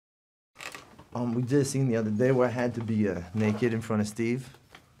We did a scene the other day where I had to be naked in front of Steve,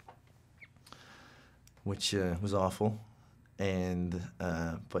 which was awful. And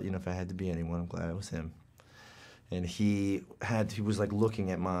but you know, if I had to be anyone, I'm glad it was him. And he was like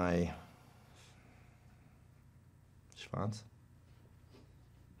looking at my schwanz. Is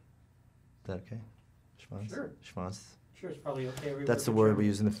that okay? Schwanz? Sure. Schwanz. Sure, it's probably okay. That's the word we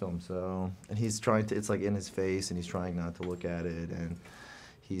use in the film. So, and he's trying to. It's like in his face, and he's trying not to look at it. And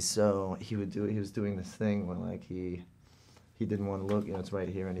he was doing this thing where like he didn't want to look. You know, it's right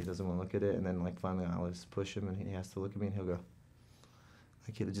here, and he doesn't want to look at it. And then like finally, I'll just push him, and he has to look at me, and he'll go.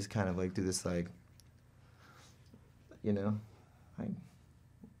 Like he'll just kind of like do this like, you know,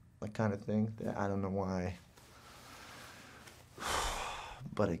 like kind of thing. I don't know why,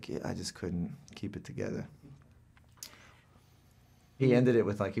 but I just couldn't keep it together. He ended it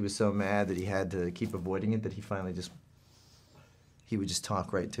with like he was so mad that he had to keep avoiding it that he finally he would just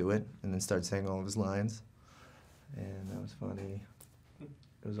talk right to it and then start saying all of his lines. And that was funny.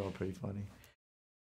 It was all pretty funny.